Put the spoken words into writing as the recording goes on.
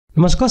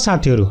नमस्कार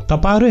साथीहरु,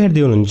 तपाईहरु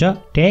हेर्दै हुनुहुन्छ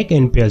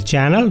टेकएनपीएल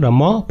च्यानल र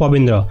म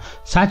पविन्द्र।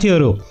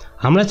 साथीहरु,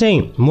 हामीलाई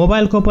चाहिँ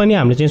मोबाइलको पनि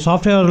हामीले चाहिँ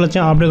सफ्टवेयरहरुलाई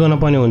चाहिँ अपडेट गर्न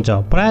पर्ने हुन्छ।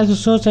 प्राय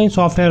जसो चाहिँ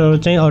सफ्टवेयरहरु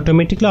चाहिँ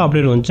अटोमेटिकली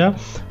अपडेट हुन्छ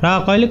र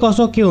कहिले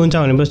कसो के हुन्छ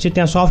भनेपछि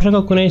त्यहाँ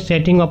सफ्टवेयरको कुनै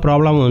सेटिङमा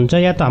प्रब्लम हुन्छ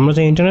या त हाम्रो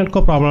चाहिँ इन्टरनेटको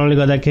प्रब्लमले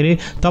गर्दाखेरि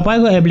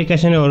तपाईको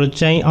एप्लिकेसनहरु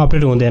चाहिँ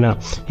अपडेट हुँदैन।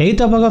 यही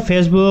तपाईको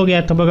फेसबुक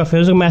या तपाईको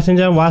फेसबुक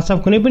मेसेन्जर,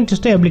 व्हाट्सएप कुनै पनि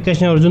त्यस्तो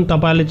एप्लिकेसनहरु जुन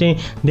तपाईले चाहिँ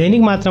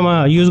दैनिक मात्रामा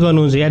युज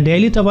गर्नुहुन्छ या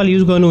डेली तपाईले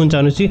युज गर्नुहुन्छ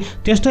भनेपछि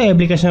त्यस्तो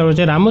एप्लिकेसनहरु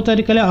चाहिँ राम्रो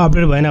तरिकाले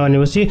अपडेट भएन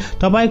भनेपछि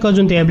तपाईको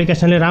जुन त्यो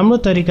एप्लिकेसनले राम्रो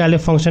तरिकाले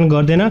फंक्सन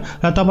गर्दैन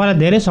र तपाईलाई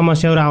धेरै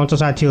समस्याहरु आउँछ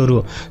साथीहरु।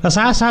 र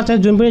साथसाथै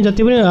जुन पनि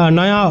जति पनि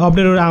नयाँ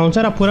अपडेटहरु आउँछ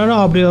र पुरानो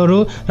अपडेटहरु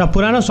र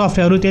पुरानो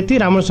सफ्टवेयरहरु त्यति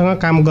राम्रोसँग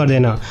काम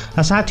गर्दैन।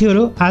 र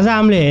साथीहरु, आज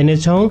हामीले हेर्ने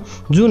छौं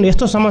जुन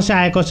यस्तो समस्या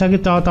आएको छ कि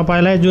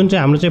तपाईलाई जुन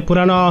चाहिँ हाम्रो चाहिँ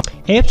पुरानो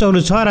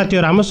एप्सहरु छ र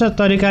त्यो राम्रो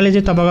तरिकाले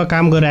चाहिँ तपाईको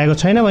काम गरिरहेको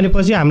छैन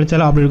भनेपछि हामीले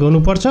त्यसलाई अपडेट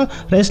गर्नुपर्छ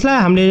र यसलाई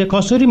हामीले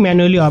कसरी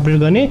म्यानुअली अपडेट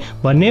गर्ने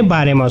भन्ने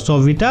बारेमा। So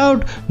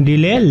without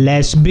delay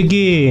let's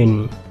begin.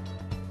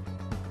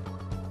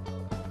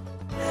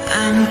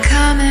 I'm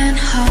coming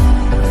home.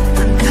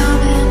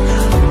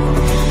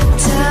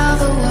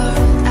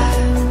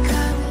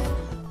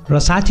 र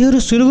साथीहरु,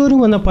 सुरु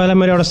गर्नुभन्दा पहिला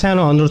मेरो एउटा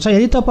सानो अनुरोध छ,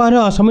 यदि तपाईहरु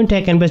अझसम्म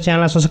टेकएनपीएल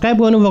च्यानललाई सब्स्क्राइब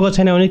गर्नुभएको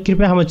छैन भने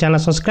कृपया हाम्रो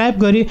च्यानललाई सब्स्क्राइब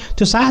गरी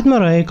त्यो साथमा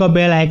रहेको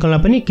बेल आइकनलाई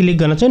पनि क्लिक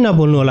गर्न चाहिँ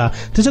नभुल्नु होला।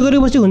 त्यसो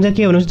गरेपछि हुन्छ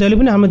के भनेपछि जहिले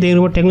पनि हाम्रो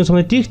देशमा टेक्नोलोजी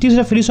सम्बन्धी टिप्स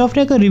र फ्री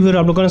सफ्टवेयरको रिभ्यू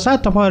अपलोड गर्न साथ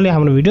तपाईहरुले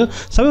हाम्रो भिडियो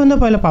सबैभन्दा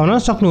पहिला पाउन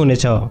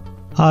सक्नुहुनेछ।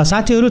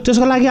 साथीहरु,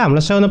 त्यसको लागि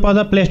हामीलाई सबैभन्दा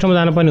पहिला प्ले स्टोरमा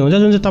जानुपर्ने हुन्छ।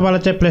 जुन चाहिँ तपाईलाई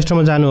चाहिँ प्ले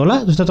स्टोरमा जानु होला।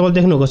 जस्तो तपाईले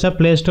देख्नुभएको छ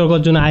प्ले स्टोरको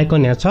जुन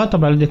आइकन यहाँ छ,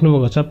 तपाईले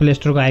देख्नुभएको छ प्ले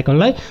स्टोरको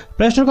आइकनलाई।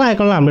 प्ले स्टोरको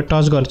आइकनलाई हामीले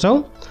टच गर्छौं।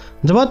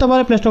 जब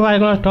तपाईले प्ले स्टोरको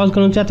आइकनलाई टच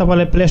गर्नुहुन्छ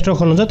तपाईले प्ले स्टोर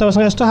खोल्नुहुन्छ,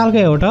 तपाईसँग यस्तो खालको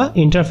एउटा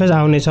इन्टरफेस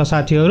आउने छ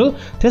साथीहरु।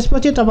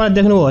 त्यसपछि तपाईले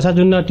देख्नुभएको छ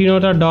जुन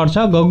तीनवटा डट छ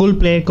गुगल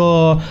प्लेको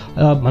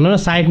भनौं न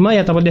साइडमा,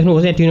 या तपाईले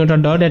देख्नुभएको छ तीनवटा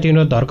डट या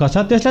तीनवटा धर्का छ,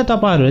 त्यसलाई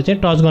तपाईहरुले चाहिँ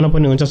टच गर्न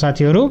पर्ने हुन्छ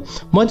साथीहरु।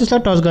 म त्यसलाई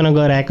टच गर्न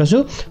गइरहेको छु।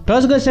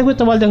 टच गरिसकेपछि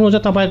तपाईले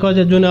देख्नुहुन्छ तपाईको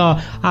जुन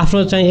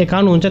आफ्नो चाहिँ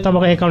एकाउन्ट हुन्छ,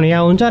 तपाईको एकाउन्ट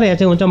यहाँ हुन्छ र यहाँ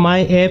चाहिँ हुन्छ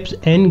माई एप्स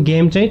एन्ड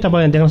गेम चाहिँ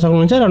तपाईले देख्न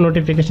सक्नुहुन्छ र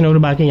नोटिफिकेसनहरु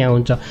बाँकी यहाँ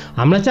हुन्छ।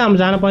 हामीलाई चाहिँ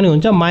जान पर्ने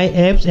हुन्छ माई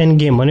एप्स एन्ड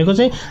गेम भनेको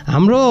चाहिँ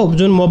हाम्रो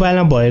जुन मोबाइलमा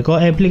भएको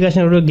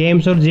एप्लिकेसनहरु,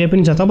 गेम्सहरु जे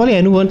पनि छ तपाईले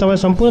हेर्नु भयो भने तपाई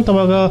सम्पूर्ण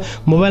तपाईको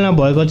मोबाइलमा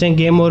भएको चाहिँ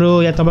गेमहरु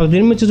या तपाईको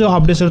जुन पनि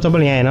अपडेट्सहरु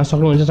तपाईले यहाँ हेर्न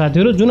सक्नुहुन्छ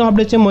साथीहरु। जुन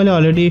अपडेट चाहिँ मैले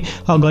अलरेडी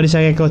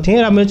गरिसकेको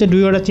थिएँ र मैले चाहिँ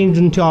दुईवटा चाहिँ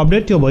जुन थियो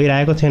अपडेट त्यो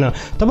भइरहेको थिएन।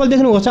 तपाईले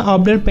देख्नुभएको छ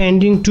अपडेट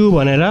पेन्डिङ 2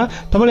 भनेर,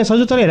 तपाईले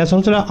सजिलो हेर्न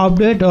सक्नुहुन्छ।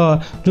 अपडेट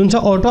जुन छ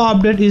auto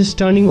update is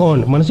turning on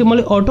भनेपछि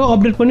मैले अटो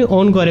अपडेट पनि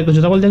अन गरेको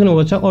छु। तपाईले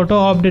देख्नुभएको छ auto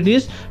update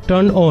is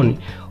turn on.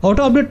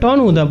 Auto update turn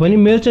हुँदा पनि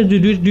मेरो चाहिँ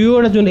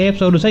दुईवटा जुन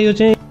एप्सहरु छ यो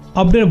चाहिँ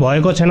अपडेट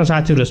भएको छैन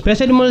साथीहरु।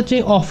 स्पेशली मैले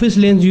चाहिँ अफिस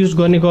लेन्स युज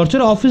गर्ने गर्छु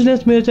र अफिस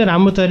लेन्स मेरो चाहिँ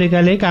राम्रो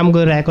तरिकाले काम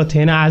गरिरहेको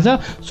थिएन आज।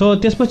 सो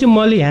त्यसपछि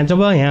मैले यहाँ जब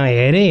यहाँ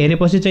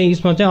हेरेपछि चाहिँ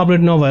यसमा चाहिँ अपडेट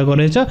नभएको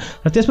रहेछ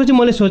र त्यसपछि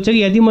मैले सोचेँ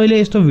कि यदि मैले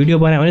यस्तो भिडियो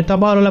बनाएँ भने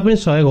तपाईहरुलाई पनि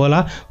सहयोग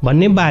होला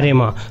भन्ने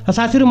बारेमा। र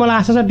साथीहरु, मलाई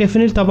आशा छ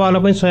डेफिनेटली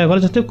तपाईहरुलाई पनि सहयोग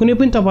होला। जस्तै कुनै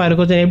पनि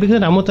तपाईहरुको चाहिँ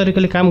एप्लिकेसन राम्रो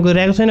तरिकाले काम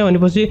गरिरहेको छैन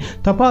भनेपछि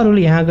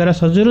तपाईहरुले यहाँ गएर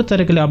सजिलो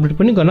तरिकाले अपडेट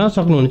पनि गर्न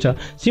सक्नुहुन्छ।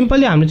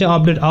 सिम्पली हामीले चाहिँ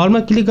अपडेट अलमा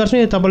क्लिक गर्छौं।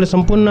 यदि तपाईले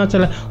सम्पूर्ण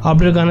चाहिँ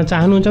अपडेट गर्न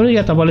चाहनुहुन्छ भने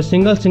या तपाईले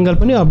सिंगल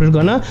पनि अपडेट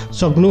गर्न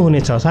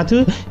सक्नुहुनेछ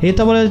साथीहरु। यदि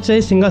तपाईले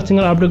चाहिँ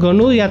सिंगल अपडेट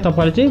गर्नु या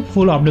तपाईले चाहिँ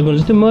फुल अपडेट गर्नु,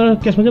 जस्तै मेरो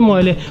केसमा चाहिँ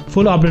मैले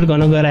फुल अपडेट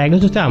गर्न गइरहेको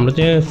छु। जस्तै हाम्रो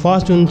चाहिँ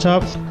फर्स्ट जुन छ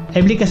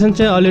एप्लिकेसन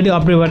चाहिँ अलरेडी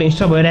अपडेट भएर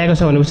इन्स्टल भइरहेको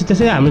छ भनेपछि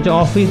त्यसै हाम्रो चाहिँ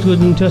अफिसको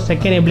जुन थियो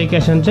सेकेन्ड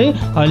एप्लिकेसन चाहिँ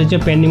अहिले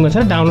चाहिँ पेन्डिङमा छ,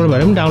 डाउनलोड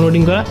भएर पनि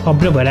डाउनलोडिङ गरेर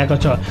अपडेट भइरहेको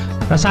छ।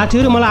 र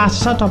साथीहरु, मलाई आशा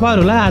छ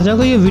तपाईहरुलाई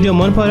आजको यो भिडियो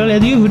मन पर्यो होला।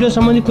 यदि यो भिडियो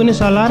सम्बन्धी कुनै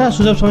सल्लाह र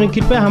सुझाव छ भने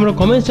कृपया हाम्रो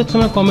कमेन्ट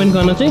सेक्सनमा कमेन्ट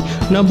गर्न चाहिँ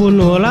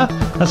नभुल्नु होला।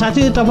 र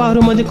साथीहरु,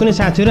 तपाईहरु मध्ये कुनै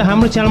साथीहरु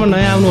हाम्रो च्यानलमा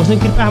नयाँ आउनुहोस् भने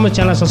कृपया हाम्रो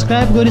च्यानललाई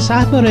सब्स्क्राइब गरी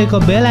साथमा रहेको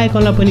बेल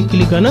आइकनलाई पनि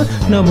क्लिक गर्न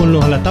नभुल्नु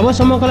होला।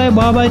 तबसम्मको लागि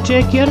bye bye,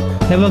 take care,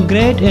 have a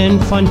great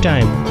and fun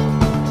time.